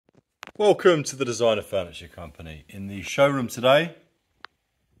Welcome to the Designer Furniture Company. In the showroom today,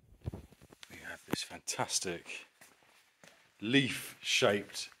 we have this fantastic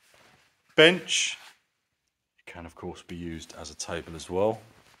leaf-shaped bench. It can of course be used as a table as well.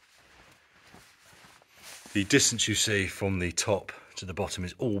 The distance you see from the top to the bottom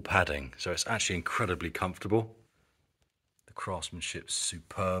is all padding, so it's actually incredibly comfortable. The craftsmanship's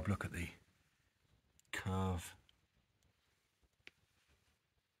superb. Look at the curve.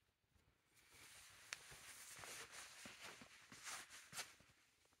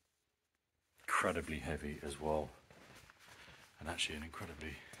 Incredibly heavy as well, and actually an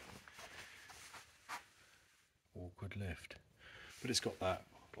incredibly awkward lift, but it's got that,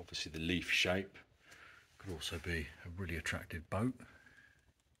 obviously the leaf shape. Could also be a really attractive boat.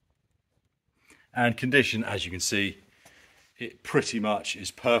 And condition, as you can see, it pretty much is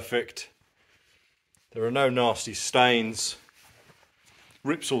perfect. There are no nasty stains,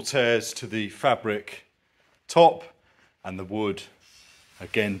 rips or tears to the fabric top, and the wood,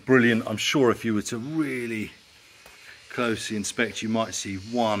 again, brilliant. I'm sure if you were to really closely inspect, you might see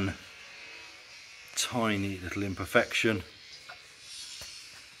one tiny little imperfection.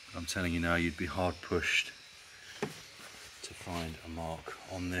 I'm telling you now, you'd be hard pushed to find a mark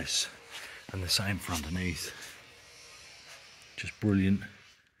on this. And the same for underneath. Just brilliant.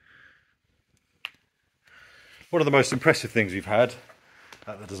 One of the most impressive things we've had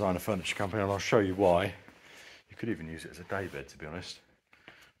at the Designer Furniture Company, and I'll show you why. You could even use it as a day bed, to be honest.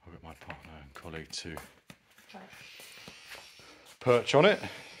 I'll get my partner and colleague to perch on it.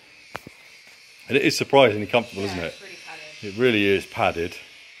 And it is surprisingly comfortable, isn't it? Really padded. It really is padded.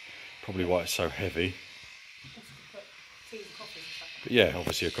 Probably why it's so heavy. But yeah,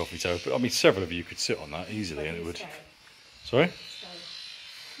 obviously a coffee table. But I mean, several of you could sit on that easily and it would... Sorry?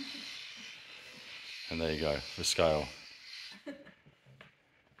 And there you go, the scale.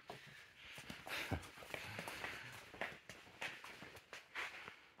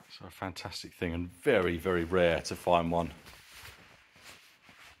 So a fantastic thing, and very, very rare to find one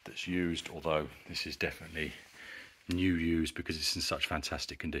that's used, although this is definitely new used because it's in such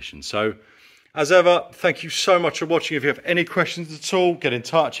fantastic condition. So as ever, thank you so much for watching. If you have any questions at all, get in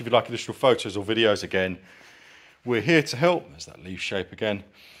touch. If you'd like additional photos or videos, again, we're here to help. There's that leaf shape again.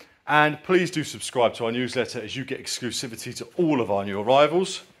 And please do subscribe to our newsletter, as you get exclusivity to all of our new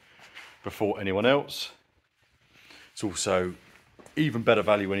arrivals before anyone else. It's also even better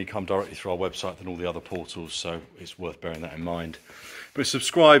value when you come directly through our website than all the other portals, so it's worth bearing that in mind. But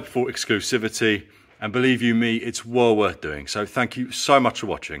subscribe for exclusivity, and believe you me, it's well worth doing. So thank you so much for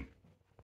watching.